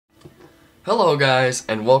Hello guys,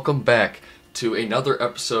 and welcome back to another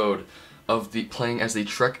episode of the playing as the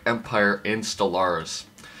Treck Empire in Stellaris.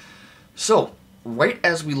 So, right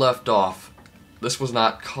as we left off, this was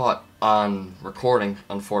not caught on recording,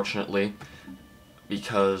 unfortunately,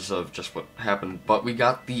 because of just what happened, but we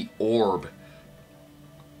got the Orb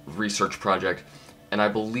research project, and I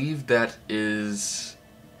believe that is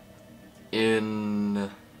in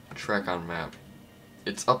Treck on map.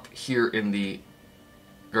 It's up here in the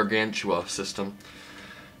Gargantua system,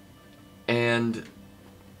 and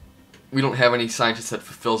we don't have any scientist that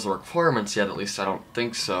fulfills the requirements yet. At least I don't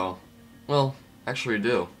think so. Well, actually we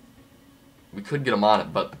do. We could get him on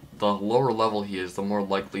it, but the lower level he is, the more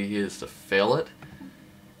likely he is to fail it.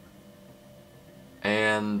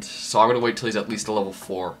 And so I'm going to wait till he's at least a level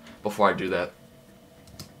 4 before I do that.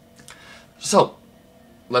 So,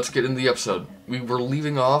 let's get into the episode. We were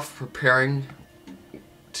leaving off preparing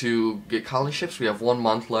to get colony ships. We have 1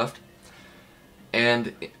 month left,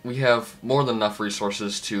 and we have more than enough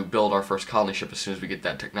resources to build our first colony ship as soon as we get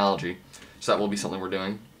that technology. So that will be something we're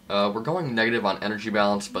doing. We're going negative on energy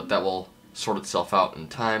balance, but that will sort itself out in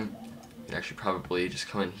time. You can actually probably just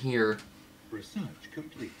come in here. Research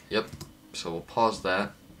complete. Yep. So we'll pause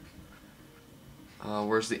that.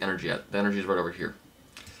 Where's the energy at? The energy is right over here.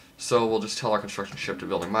 So we'll just tell our construction ship to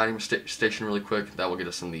build a mining station really quick. That will get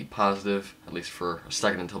us in the positive, at least for a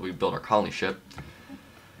second until we build our colony ship.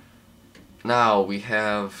 Now we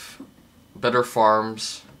have better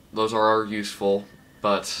farms. Those are useful,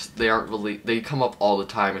 but they aren't really, they come up all the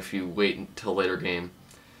time if you wait until later game.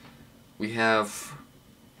 We have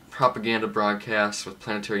propaganda broadcasts with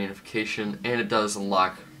planetary unification, and it does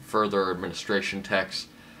unlock further administration techs.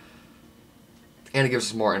 And it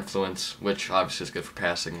gives us more influence, which obviously is good for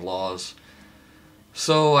passing laws.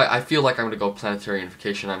 So I feel like I'm going to go planetary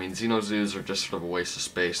unification. I mean, xenozoos are just sort of a waste of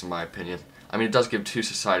space in my opinion. I mean, it does give 2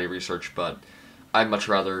 society research, but I'd much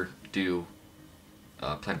rather do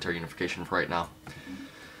planetary unification for right now.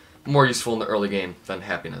 More useful in the early game than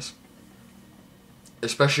happiness.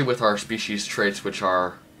 Especially with our species traits, which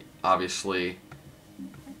are obviously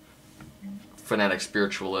fanatic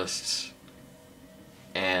spiritualists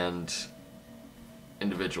and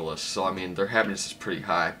individualists. So I mean, their happiness is pretty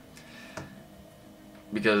high,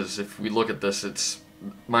 because if we look at this, it's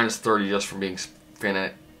minus 30 just from being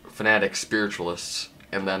fanatic spiritualists,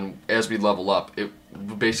 and then as we level up, it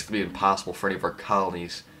would basically be impossible for any of our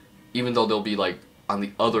colonies, even though they'll be like on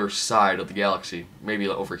the other side of the galaxy, maybe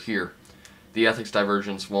over here. The ethics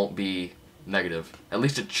divergence won't be negative. At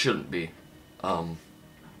least it shouldn't be. That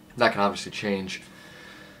can obviously change.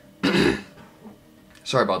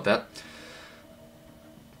 Sorry about that.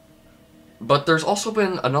 But there's also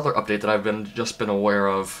been another update that I've just been aware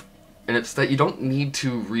of, and it's that you don't need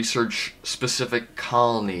to research specific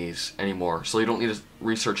colonies anymore. So you don't need to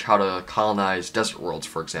research how to colonize desert worlds,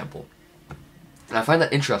 for example. And I find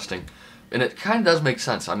that interesting, and it kind of does make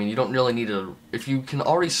sense. I mean, you don't really need to, if you can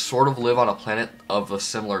already sort of live on a planet of a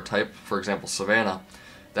similar type, for example, Savannah,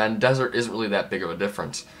 then desert isn't really that big of a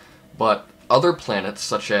difference. But other planets,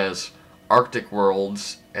 such as Arctic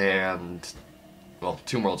worlds and, well,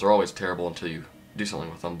 tomb worlds are always terrible until you do something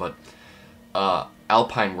with them, but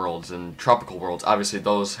alpine worlds and tropical worlds, obviously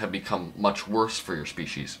those have become much worse for your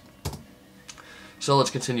species. So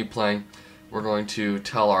let's continue playing. We're going to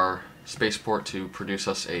tell our spaceport to produce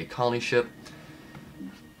us a colony ship.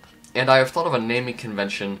 And I have thought of a naming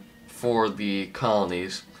convention for the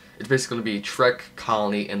colonies. It's basically going to be Treck,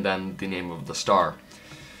 Colony, and then the name of the star.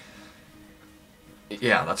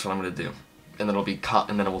 Yeah, that's what I'm going to do. And then it'll be,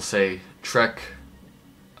 and then it will say Treck,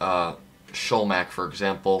 Sholmac, for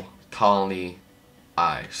example, Colony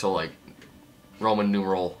I. So like Roman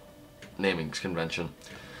numeral naming convention.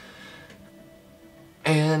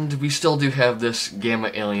 And we still do have this gamma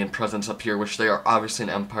alien presence up here, which they are obviously an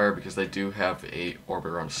empire because they do have a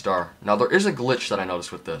orbit around a star. Now there is a glitch that I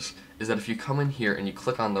noticed with this, is that if you come in here and you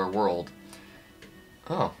click on their world,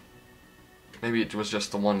 oh, maybe it was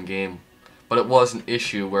just the one game, but it was an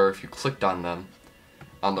issue where if you clicked on them,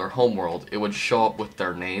 on their home world, it would show up with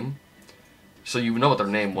their name. So you know what their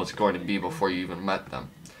name was going to be before you even met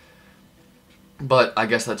them. But I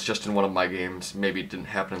guess that's just in one of my games. Maybe it didn't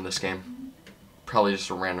happen in this game. Probably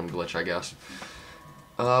just a random glitch, I guess.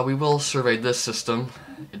 We will survey this system.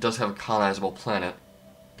 It does have a colonizable planet.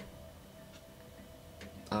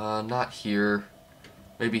 Not here.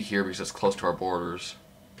 Maybe here because it's close to our borders.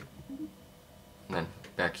 And then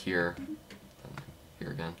back here. Then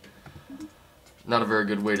here again. Not a very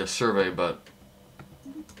good way to survey, but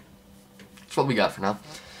that's what we got for now.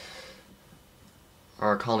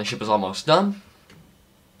 Our colony ship is almost done.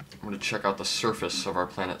 I'm going to check out the surface of our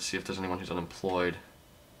planet, see if there's anyone who's unemployed.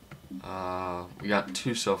 We got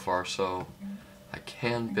 2 so far, so I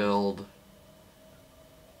can build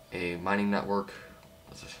a mining network.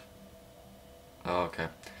 What's this? Oh, okay.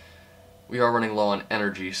 We are running low on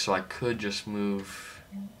energy, so I could just move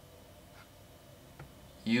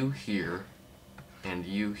you here and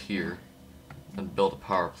you here and build a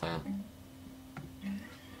power plant.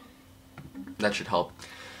 That should help.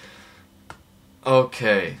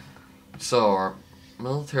 Okay, so our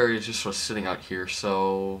military is just sort of sitting out here,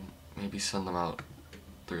 so maybe send them out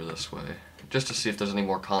through this way, just to see if there's any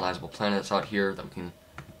more colonizable planets out here that we can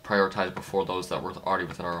prioritize before those that were already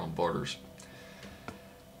within our own borders.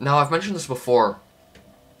 Now, I've mentioned this before,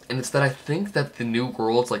 and it's that I think that the new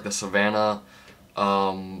worlds, like the Savannah,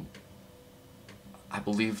 I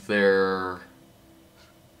believe they're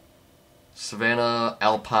Savannah,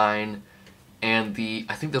 Alpine, and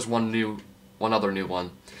I think there's one other new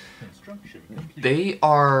one. They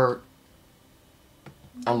are,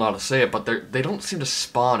 I don't know how to say it, but they don't seem to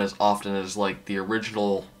spawn as often as like the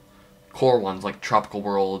original core ones, like tropical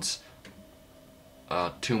worlds,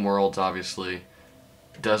 tomb worlds, obviously,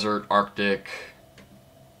 desert, Arctic,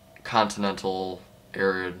 continental,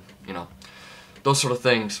 arid, you know, those sort of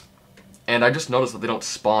things. And I just noticed that they don't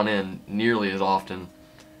spawn in nearly as often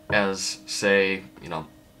as, say, you know,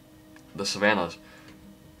 the Savannas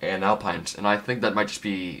and Alpines. And I think that might just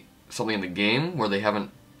be something in the game where they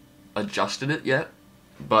haven't adjusted it yet,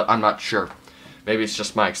 but I'm not sure. Maybe it's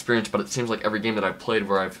just my experience, but it seems like every game that I've played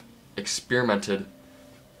where I've experimented...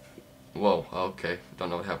 Whoa, okay, don't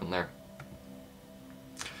know what happened there.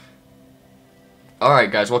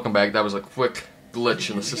 Alright guys, welcome back. That was a quick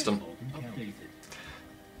glitch in the system.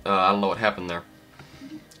 I don't know what happened there.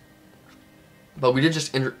 But we did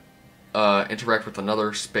just interact with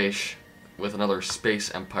another space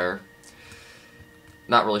empire.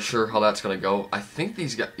 Not really sure how that's gonna go. I think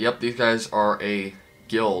these guys, yep, these guys are a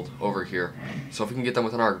guild over here. So if we can get them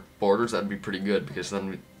within our borders, that'd be pretty good, because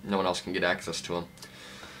then no one else can get access to them.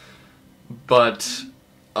 But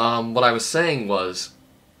what I was saying was,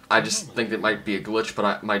 I just think it might be a glitch,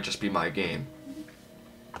 but it might just be my game.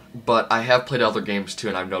 But I have played other games too,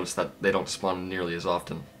 and I've noticed that they don't spawn nearly as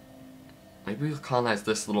often. Maybe we'll colonize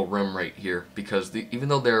this little rim right here, because even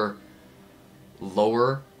though they're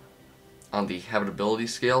lower on the habitability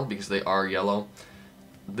scale, because they are yellow,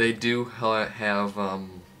 they do have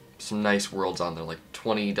some nice worlds on there, like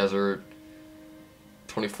 20 desert,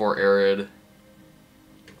 24 arid,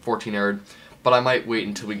 14 arid. But I might wait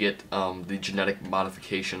until we get the genetic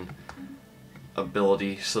modification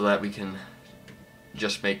ability so that we can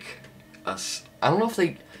just make us... I don't know if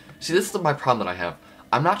they... See, this is my problem that I have.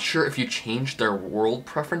 I'm not sure if you change their world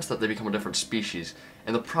preference that they become a different species.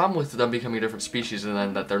 And the problem with them becoming a different species is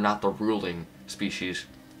then that they're not the ruling species.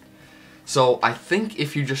 So I think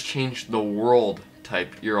if you just change the world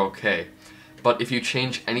type, you're okay. But if you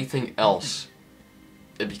change anything else,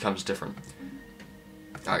 it becomes different.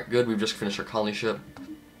 Alright, good. We've just finished our colony ship.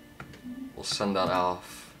 We'll send that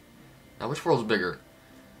off. Now, which world's bigger?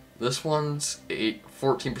 This one's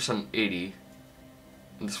 14% and 80.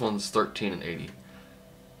 And this one's 13 and 80.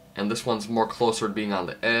 And this one's more closer to being on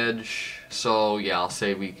the edge. So, yeah, I'll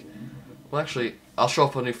say well, actually, I'll show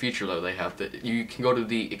off a new feature that they have. That you can go to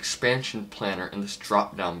the expansion planner in this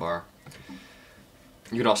drop-down bar.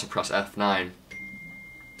 You can also press F9.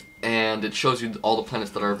 And it shows you all the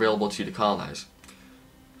planets that are available to you to colonize.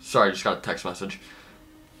 Sorry, I just got a text message.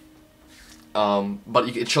 But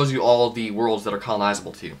it shows you all the worlds that are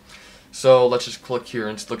colonizable to you. So let's just click here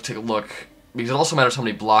and take a look. Because it also matters how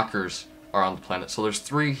many blockers are on the planet. So there's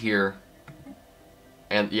 3 here.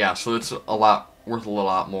 And yeah, so it's worth a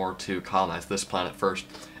lot more to colonize this planet first.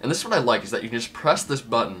 And this is what I like, is that you can just press this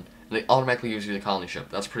button and it automatically gives you the colony ship.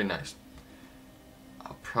 That's pretty nice.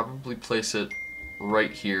 I'll probably place it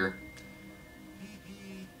right here.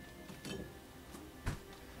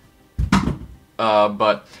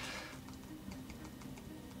 But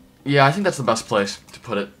yeah, I think that's the best place to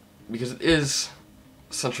put it, because it is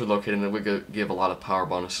centrally located and it would give a lot of power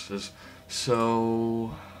bonuses.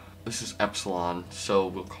 So this is Epsilon, so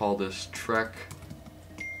we'll call this Treck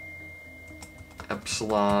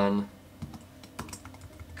Epsilon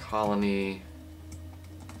Colony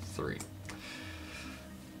 3.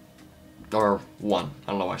 Or 1. I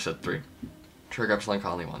don't know why I said 3. Treck Epsilon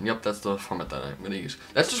Colony 1. Yep, that's the format that I'm going to use.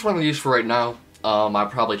 That's just what I'm going to use for right now. I'll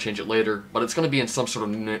probably change it later, but it's going to be in some sort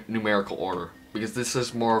of numerical order, because this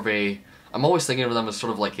is more of a... I'm always thinking of them as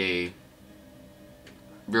sort of like a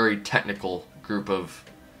very technical group of...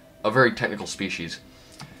 a very technical species.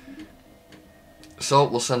 So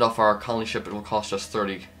we'll send off our colony ship. It will cost us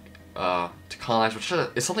 30 to colonize, which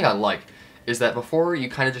is something I like, is that before you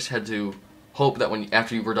kind of just had to hope that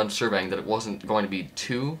after you were done surveying that it wasn't going to be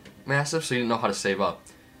too massive, so you didn't know how to save up.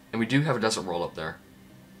 And we do have a desert world up there.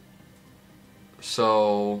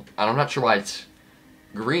 So, I'm not sure why it's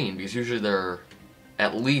green, because usually they're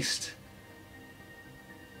at least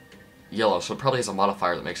yellow, so it probably has a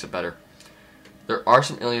modifier that makes it better. There are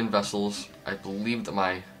some alien vessels. I believe that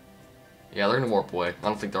yeah, they're going to warp away. I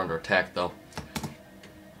don't think they're under attack, though.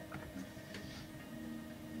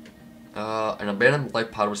 An abandoned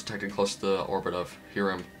life pod was detected close to the orbit of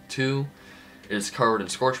Hiram 2. It is covered in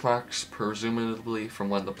scorch marks, presumably from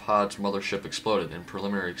when the pod's mothership exploded, and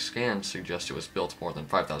preliminary scans suggest it was built more than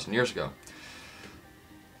 5,000 years ago.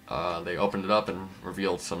 They opened it up and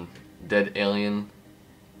revealed some dead alien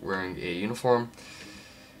wearing a uniform.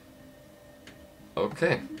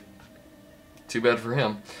 Okay. Too bad for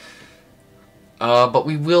him. But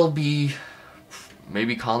we will be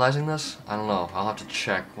maybe colonizing this? I don't know. I'll have to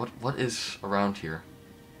check. What is around here?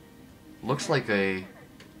 Looks like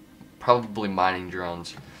probably mining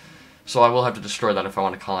drones. So I will have to destroy that if I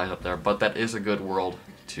want to colonize up there. But that is a good world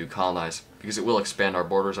to colonize, because it will expand our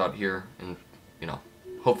borders out here and, you know,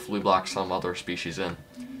 hopefully block some other species in.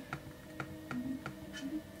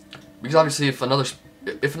 Because obviously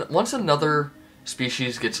once another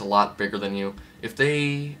species gets a lot bigger than you, if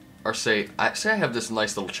they are, say I have this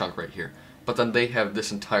nice little chunk right here, but then they have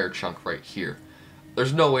this entire chunk right here,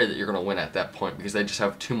 there's no way that you're going to win at that point, because they just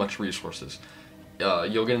have too much resources.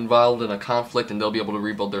 You'll get involved in a conflict and they'll be able to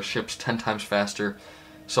rebuild their ships 10 times faster.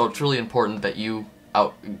 So it's really important that you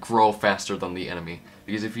outgrow faster than the enemy,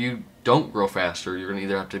 because if you don't grow faster, you're going to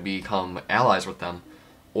either have to become allies with them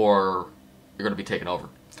or you're going to be taken over.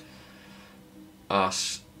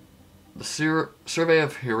 The survey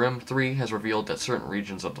of Hiram 3 has revealed that certain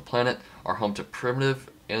regions of the planet are home to primitive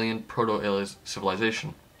alien proto-alien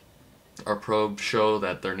civilization. Our probes show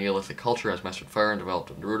that their Neolithic culture has mastered fire and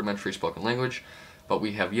developed a rudimentary spoken language, but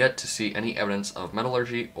we have yet to see any evidence of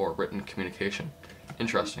metallurgy or written communication.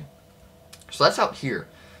 Interesting. So that's out here.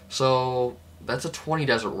 So that's a 20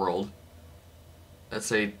 desert world.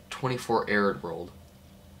 That's a 24 arid world.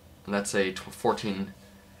 And that's a 14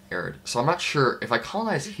 arid. So I'm not sure, if I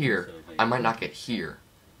colonize here, I might not get here.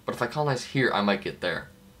 But if I colonize here, I might get there,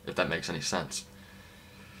 if that makes any sense.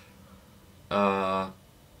 Because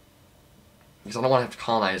I don't want to have to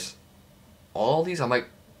colonize all these. I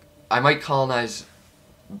might colonize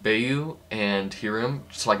Bayou and Hiram,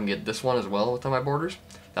 so I can get this one as well within my borders.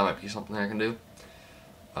 That might be something I can do.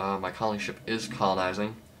 My colony ship is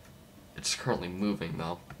colonizing. It's currently moving,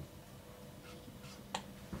 though.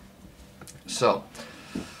 So,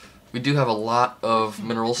 we do have a lot of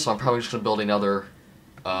minerals, so I'm probably just going to build another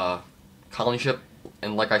colony ship.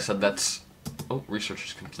 And like I said, that's... Oh, research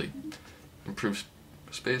is complete. Improves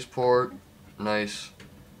spaceport. Nice.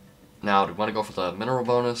 Now, do we want to go for the mineral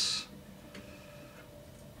bonus?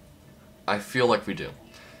 I feel like we do.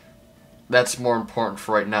 That's more important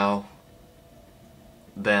for right now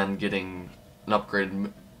than getting an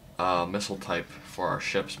upgraded missile type for our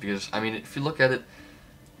ships, because, I mean, if you look at it,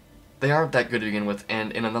 they aren't that good to begin with,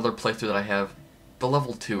 and in another playthrough that I have, the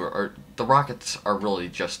level 2, the rockets are really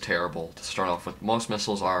just terrible to start off with. Most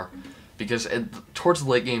missiles are, because towards the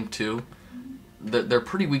late game too, they're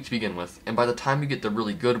pretty weak to begin with, and by the time you get the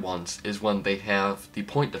really good ones is when they have the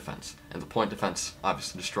point defense, and the point defense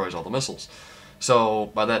obviously destroys all the missiles. So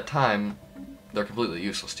by that time, they're completely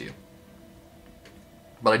useless to you.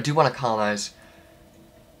 But I do want to colonize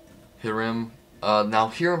Hiram. Now,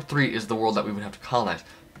 Hiram 3 is the world that we would have to colonize,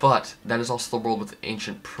 but that is also the world with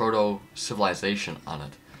ancient proto-civilization on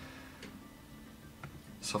it.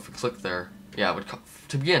 So if we click there, yeah,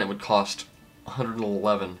 to begin, it would cost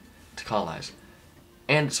 111 to colonize.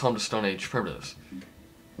 And it's home to Stone Age primitives,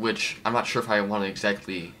 which I'm not sure if I want to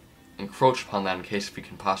exactly encroach upon that in case we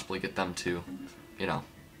can possibly get them to, you know,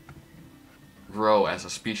 grow as a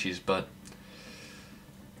species, but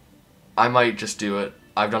I might just do it.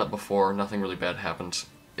 I've done it before, nothing really bad happens.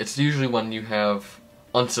 It's usually when you have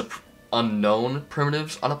unknown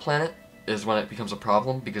primitives on a planet is when it becomes a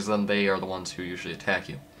problem, because then they are the ones who usually attack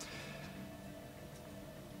you.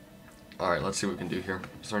 Alright, let's see what we can do here.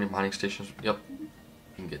 Is there any mining stations? Yep. You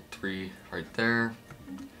can get 3 right there.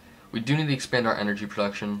 We do need to expand our energy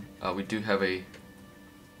production. We do have a...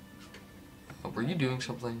 were you doing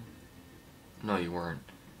something? No, you weren't.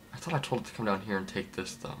 I thought I told it to come down here and take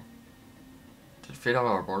this, though. Did it fade out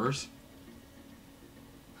of our borders?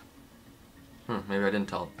 Maybe I didn't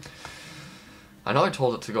tell it. I know I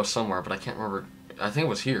told it to go somewhere, but I can't remember. I think it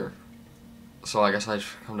was here. So I guess I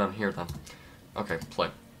should come down here then. Okay, play.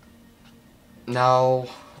 Now,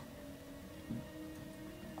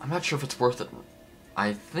 I'm not sure if it's worth it.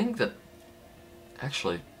 I think that...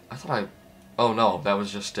 Actually, I thought I Oh no, that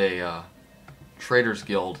was just a Traders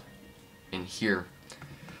Guild in here.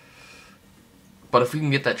 But if we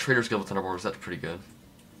can get that Traders Guild within our borders, that's pretty good.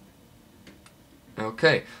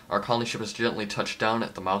 Okay, our colony ship has gently touched down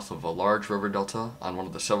at the mouth of a large river delta on one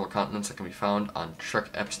of the several continents that can be found on Treck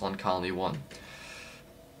Epsilon Colony 1.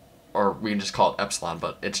 Or we can just call it Epsilon,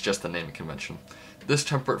 but it's just the naming convention. This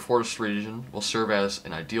temperate forest region will serve as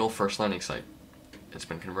an ideal first landing site. It's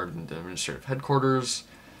been converted into administrative headquarters,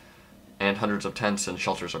 and hundreds of tents and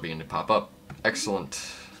shelters are beginning to pop up.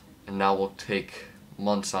 Excellent. And now we'll take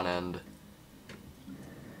months on end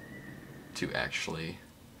to actually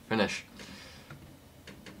finish.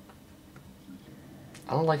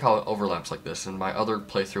 I don't like how it overlaps like this. In my other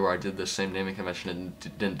playthrough where I did this same naming convention and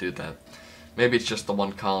didn't do that. Maybe it's just the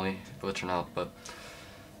one colony glitching out, but...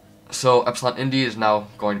 So, Epsilon Indy is now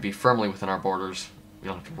going to be firmly within our borders. We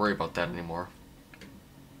don't have to worry about that anymore.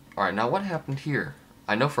 Alright, now what happened here?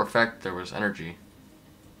 I know for a fact there was energy.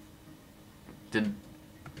 I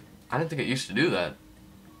didn't think it used to do that.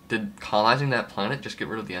 Did colonizing that planet just get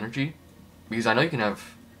rid of the energy? Because I know you can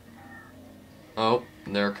have... Oh,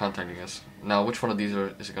 they're contacting us. Now, which one of these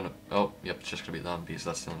is it gonna... Oh, yep, it's just gonna be them, because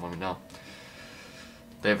that's the only one we know.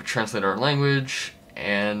 They have translated our language,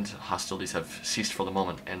 and hostilities have ceased for the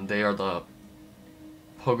moment. And they are the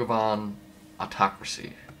Pogavan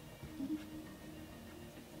Autocracy.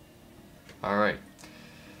 Alright.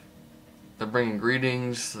 They're bringing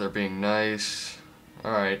greetings, they're being nice.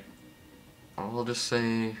 Alright. I'll just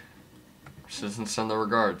say... Citizens send their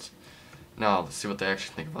regards. Now, let's see what they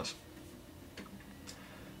actually think of us.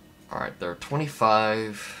 Alright, they're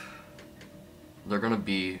 25. They're gonna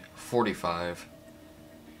be 45.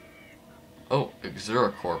 Oh,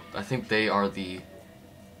 Exuracorp. I think they are the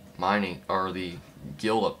mining, or the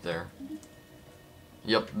guild up there.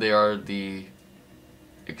 Yep, they are the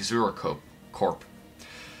Exuracorp.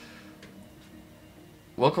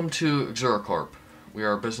 Welcome to Exuracorp. We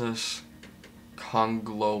are a business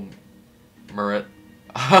conglomerate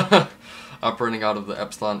operating out of the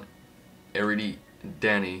Epsilon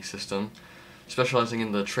Eridani system, specializing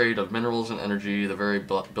in the trade of minerals and energy, the very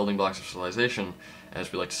building blocks of civilization,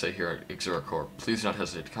 as we like to say here at Exuracorp. Please do not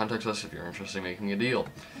hesitate to contact us if you're interested in making a deal.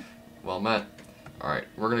 Well met. Alright,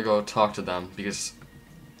 we're gonna go talk to them, because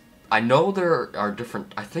I know there are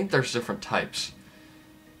different, I think there's different types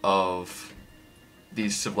of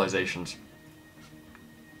these civilizations.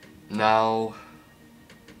 Now,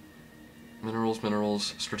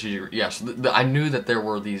 minerals, strategic, yes, I knew that there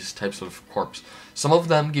were these types of corps. Some of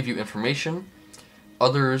them give you information,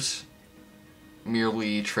 others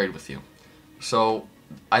merely trade with you. So,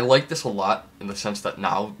 I like this a lot in the sense that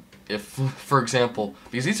now, if, for example,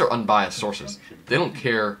 because these are unbiased sources, they don't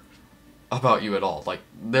care about you at all. Like,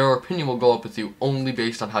 their opinion will go up with you only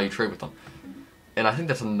based on how you trade with them. And I think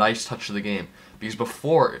that's a nice touch of the game. Because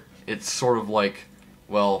before, it's sort of like,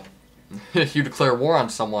 well, you declare war on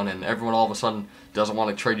someone and everyone all of a sudden doesn't want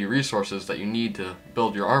to trade you resources that you need to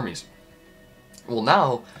build your armies. Well,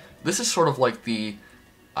 now, this is sort of like the,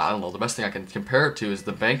 I don't know, the best thing I can compare it to is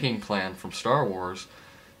the banking plan from Star Wars,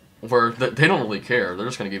 where they don't really care. They're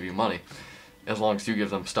just going to give you money, as long as you give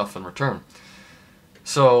them stuff in return.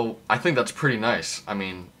 So, I think that's pretty nice. I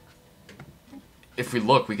mean, if we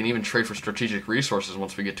look, we can even trade for strategic resources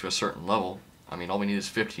once we get to a certain level. I mean, all we need is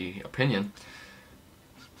 50 opinion.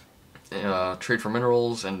 Trade for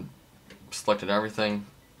minerals and selected everything.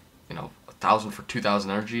 You know, 1,000 for 2,000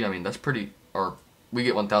 energy. I mean, that's pretty... Or, we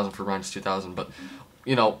get 1,000 for minus 2,000, but...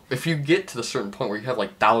 You know, if you get to the certain point where you have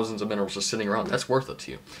like thousands of minerals just sitting around, that's worth it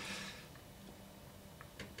to you.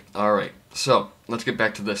 Alright, so, let's get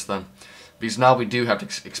back to this then. Because now we do have to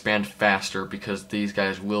expand faster because these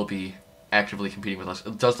guys will be actively competing with us.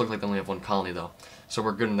 It does look like they only have one colony though, so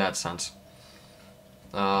we're good in that sense.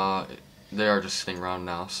 They are just sitting around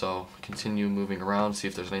now, so continue moving around, see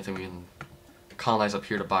if there's anything we can colonize up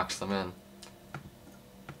here to box them in.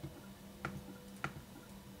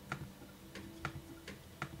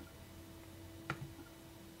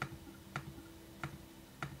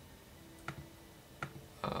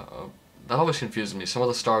 That always confuses me. Some of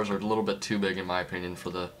the stars are a little bit too big, in my opinion,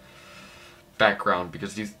 for the background,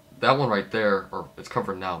 because that one right there, or it's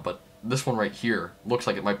covered now, but this one right here looks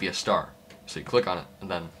like it might be a star. So you click on it, and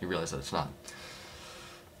then you realize that it's not.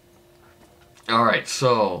 Alright,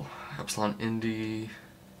 so, Epsilon Indy...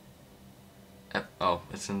 Oh,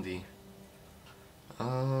 it's in the...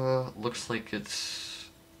 looks like it's...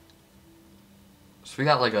 So we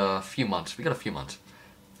got like a few months. We got a few months.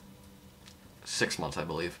 6 months, I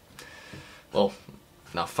believe. Well,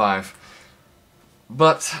 not 5.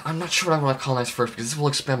 But I'm not sure what I want to colonize first, because this will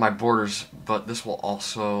expand my borders, but this will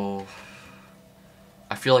also...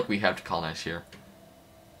 I feel like we have to colonize here.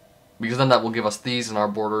 Because then that will give us these in our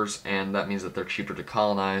borders, and that means that they're cheaper to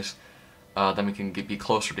colonize. Then we can be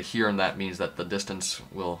closer to here, and that means that the distance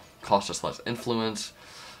will cost us less influence.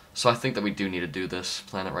 So I think that we do need to do this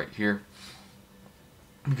planet right here.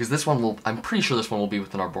 Because this one will, I'm pretty sure this one will be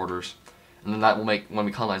within our borders. And then that will make, when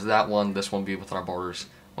we colonize that one, this one will be within our borders.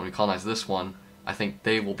 When we colonize this one, I think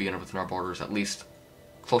they will be within our borders, at least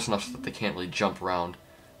close enough so that they can't really jump around.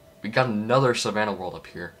 We got another savannah world up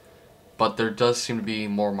here. But there does seem to be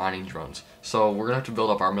more mining drones. So we're going to have to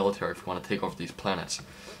build up our military if we want to take over these planets.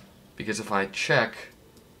 Because if I check,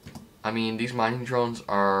 I mean, these mining drones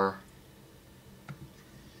are...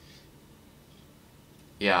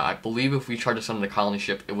 Yeah, I believe if we tried to send in a colony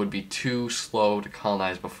ship, it would be too slow to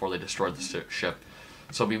colonize before they destroyed the ship.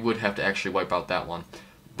 So we would have to actually wipe out that one.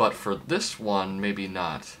 But for this one, maybe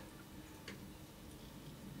not.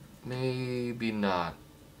 Maybe not.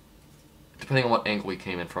 Depending on what angle we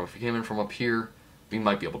came in from. If we came in from up here, we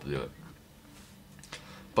might be able to do it.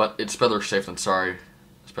 But it's better safe than sorry,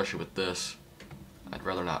 especially with this. I'd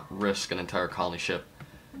rather not risk an entire colony ship.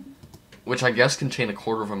 Which I guess contain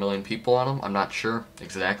 250,000 people on them. I'm not sure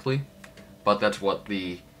exactly. But that's what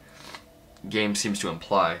the game seems to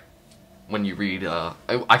imply when you read... I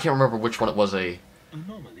can't remember which one it was I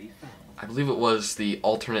believe it was the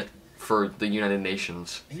alternate for the United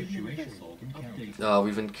Nations.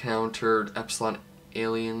 We've encountered Epsilon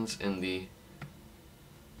aliens in the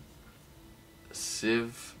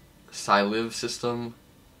Siliv system.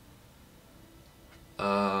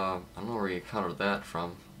 I don't know where you encountered that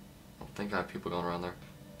from. I don't think I have people going around there.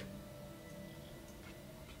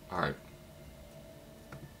 Alright.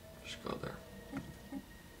 Just go there.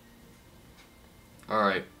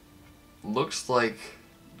 Alright. Looks like...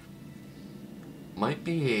 might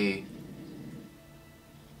be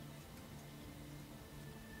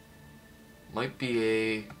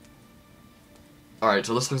a... Alright,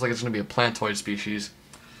 so this looks like it's going to be a plantoid species.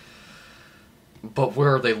 But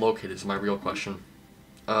where are they located is my real question.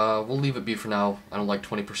 We'll leave it be for now. I don't like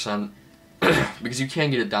 20%. Because you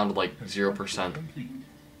can get it down to like 0%.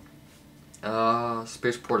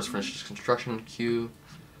 Spaceport has finished its construction queue.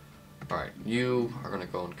 Alright, you are going to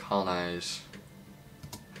go and colonize.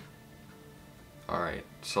 Alright,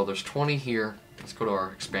 so there's 20 here. Let's go to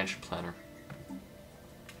our expansion planner.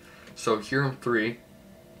 So here in 3,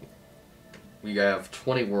 we have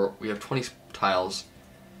 20 tiles.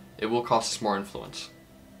 It will cost us more influence.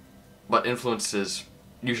 But influence is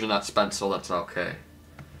usually not spent, so that's okay.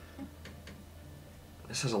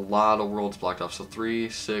 This has a lot of worlds blocked off. So 3,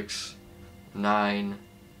 6, 9,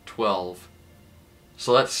 12.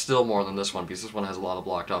 So that's still more than this one, because this one has a lot of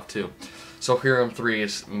blocked off too. So here in 3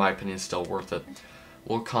 is, in my opinion, still worth it.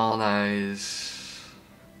 We'll colonize...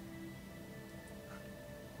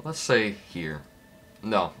 let's say here.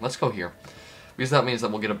 No, let's go here. Because that means that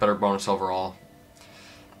we'll get a better bonus overall.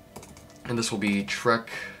 And this will be Treck,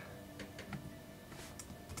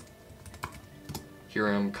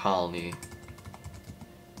 Hiram Colony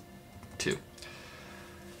 2.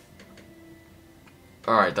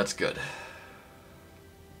 Alright, that's good.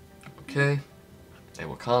 Okay. They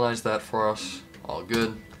will colonize that for us. All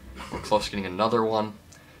good. We're close to getting another one.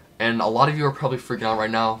 And a lot of you are probably freaking out right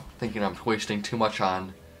now, thinking I'm wasting too much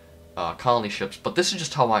on colony ships, but this is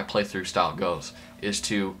just how my playthrough style goes, is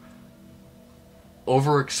to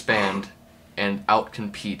overexpand and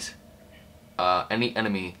outcompete any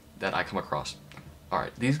enemy that I come across.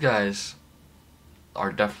 Alright, these guys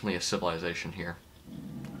are definitely a civilization here.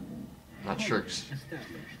 Not sure.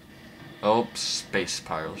 Oh, space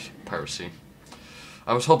piracy.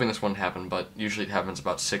 I was hoping this wouldn't happen, but usually it happens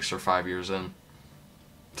about 6 or 5 years in.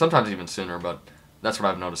 Sometimes even sooner, but that's what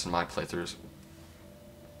I've noticed in my playthroughs.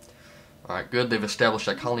 Alright, good. They've established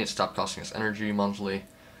that colony. It stopped costing us energy monthly.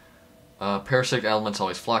 Parasitic elements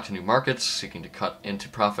always flock to new markets, seeking to cut into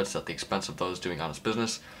profits at the expense of those doing honest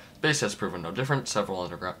business. Space has proven no different. Several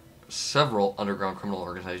underground criminal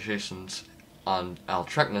organizations on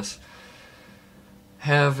Altrecnus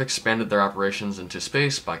have expanded their operations into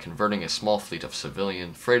space by converting a small fleet of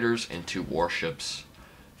civilian freighters into warships.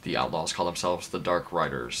 The outlaws call themselves the Dark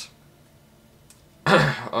Riders.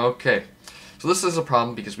 Okay. So this is a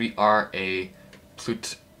problem because we are a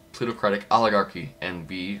plutocratic oligarchy, and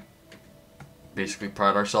we basically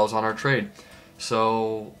pride ourselves on our trade.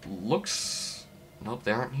 So, looks... nope,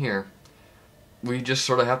 they aren't here. We just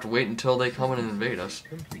sort of have to wait until they come in and invade us.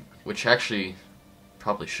 Which actually,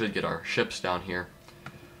 probably should get our ships down here.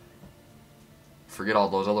 Forget all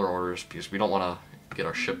those other orders, because we don't want to get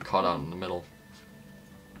our ship caught out in the middle.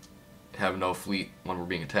 Have no fleet when we're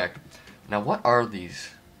being attacked. Now, what are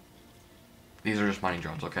these? These are just mining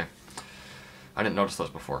drones, okay. I didn't notice those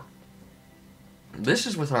before. This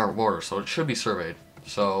is within our border, so it should be surveyed.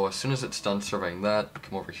 So as soon as it's done surveying that,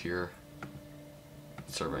 come over here.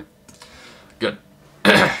 Survey. Good.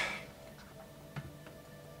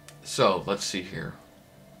 So, let's see here.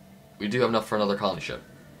 We do have enough for another colony ship.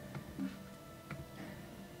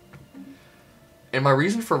 And my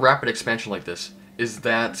reason for rapid expansion like this is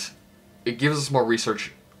that it gives us more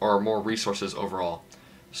research or more resources overall.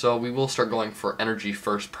 So we will start going for energy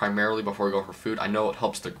first primarily before we go for food. I know it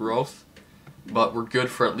helps the growth, but we're good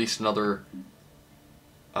for at least another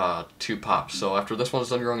 2 pops. So after this one's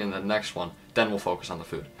done growing and the next one, then we'll focus on the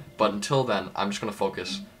food. But until then, I'm just going to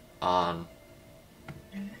focus on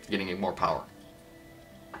getting more power.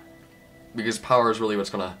 Because power is really what's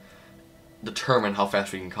going to determine how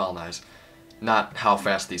fast we can colonize, not how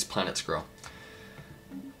fast these planets grow.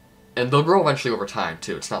 And they'll grow eventually over time,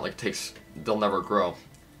 too. It's not like they'll never grow.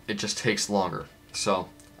 It just takes longer. So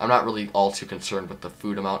I'm not really all too concerned with the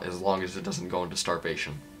food amount as long as it doesn't go into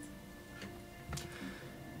starvation.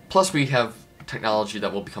 Plus, we have technology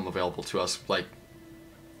that will become available to us, like,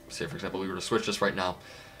 say, for example, we were to switch this right now.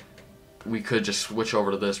 We could just switch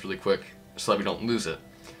over to this really quick so that we don't lose it.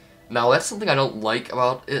 Now, that's something I don't like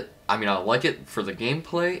about it. I mean, I like it for the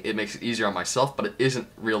gameplay. It makes it easier on myself, but it isn't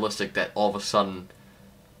realistic that all of a sudden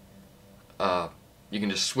you can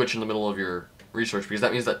just switch in the middle of your research, because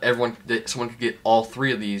that means that someone could get all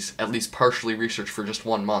 3 of these at least partially researched for just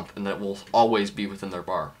 1 month, and that will always be within their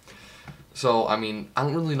bar. So, I mean, I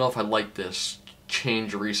don't really know if I like this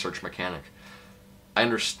change research mechanic. I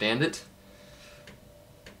understand it,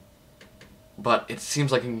 but it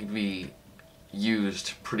seems like it can be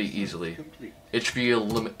used pretty easily. It should be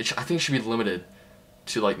I think it should be limited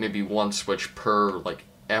to like maybe 1 switch per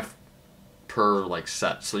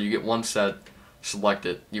set. So you get 1 set, select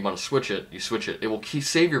it, you want to switch it, you switch it. It will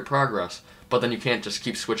save your progress, but then you can't just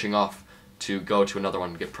keep switching off to go to another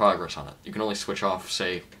one and get progress on it. You can only switch off,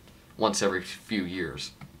 say, once every few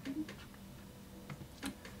years.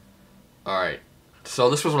 Alright, so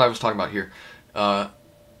this was what I was talking about here.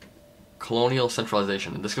 Colonial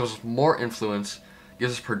centralization. And this gives us more influence,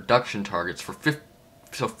 gives us production targets for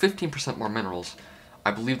 15% more minerals.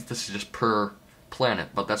 I believe that this is just per planet,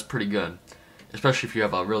 but that's pretty good, especially if you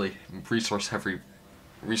have a really resource heavy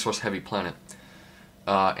planet.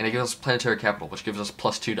 And it gives us planetary capital, which gives us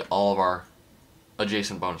 +2 to all of our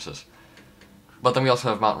adjacent bonuses. But then we also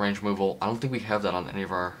have mountain range removal. I don't think we have that on any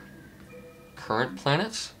of our current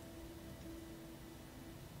planets.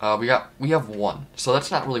 We have 1, so that's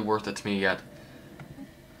not really worth it to me yet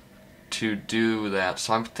to do that.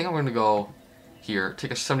 So I think I'm going to go here,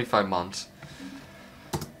 take us 75 months,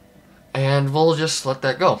 and we'll just let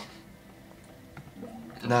that go.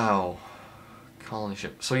 Now, colony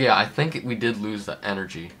ship. So yeah, I think we did lose the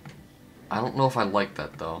energy. I don't know if I like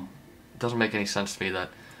that though. It doesn't make any sense to me that,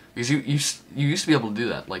 because you used to be able to do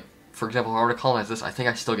that. Like, for example, if I were to colonize this, I think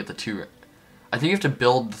I still get the 2. I think you have to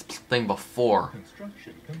build the thing before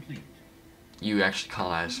Construction complete. you actually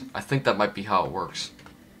colonize. I think that might be how it works.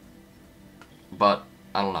 But,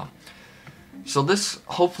 I don't know. So this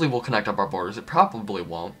hopefully will connect up our borders. It probably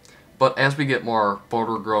won't. But as we get more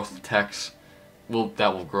border growth techs,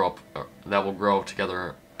 that will grow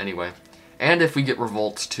together anyway. And if we get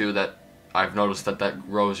revolts too, that I've noticed that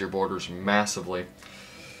grows your borders massively.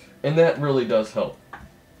 And that really does help.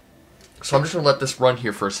 So I'm just going to let this run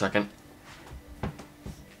here for a second.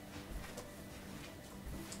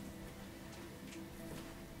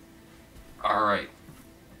 Alright.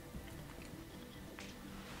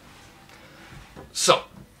 So,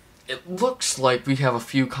 it looks like we have a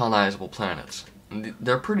few colonizable planets. And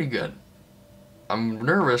they're pretty good. I'm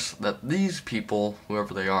nervous that these people,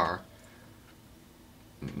 whoever they are,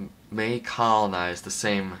 may colonize the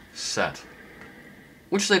same set.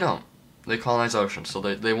 Which they don't. They colonize oceans, so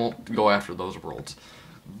they won't go after those worlds.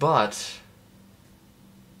 But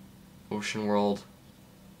ocean world.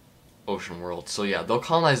 So yeah, they'll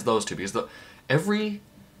colonize those 2, because every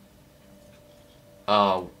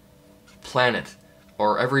planet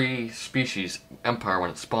or every species empire, when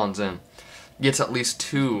it spawns in, gets at least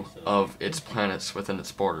 2 of its planets within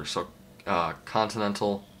its borders. So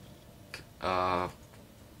continental,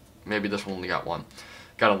 maybe this one only got 1.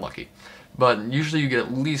 Got unlucky. But usually you get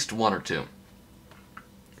at least 1 or 2.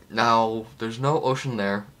 Now, there's no ocean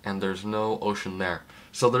there, and there's no ocean there.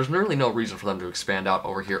 So there's really no reason for them to expand out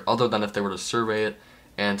over here, other than if they were to survey it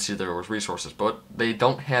and see there was resources. But they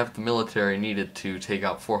don't have the military needed to take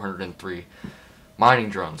out 403 mining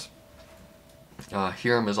drones.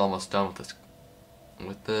 Hiram is almost done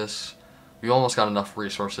with this. We almost got enough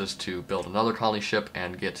resources to build another colony ship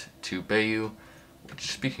and get to Bayou.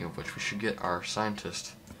 Which, speaking of which, we should get our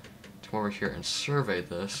scientist to come over here and survey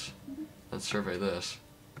this, and survey this.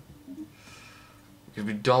 Because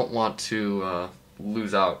we don't want to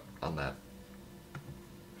lose out on that.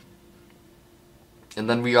 And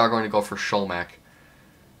then we are going to go for Shulmak.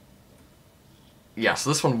 Yeah, so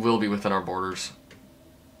this one will be within our borders.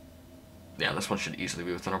 Yeah, this one should easily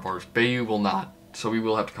be within our borders. Bayou will not, so we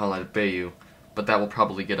will have to colonize Bayou, but that will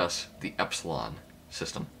probably get us the Epsilon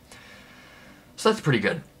system. So that's pretty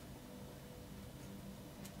good.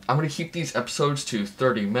 I'm going to keep these episodes to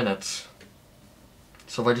 30 minutes.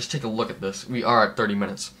 So if I just take a look at this, we are at 30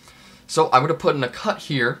 minutes. So I'm going to put in a cut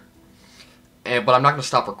here, but I'm not going to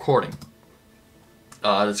stop recording.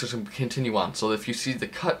 It's just going to continue on. So if you see the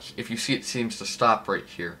cut, if you see it seems to stop right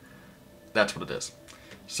here, that's what it is.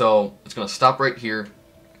 So it's going to stop right here,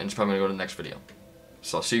 and it's probably going to go to the next video.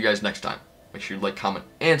 So I'll see you guys next time. Make sure you like, comment,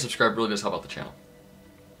 and subscribe. It really does help out the channel.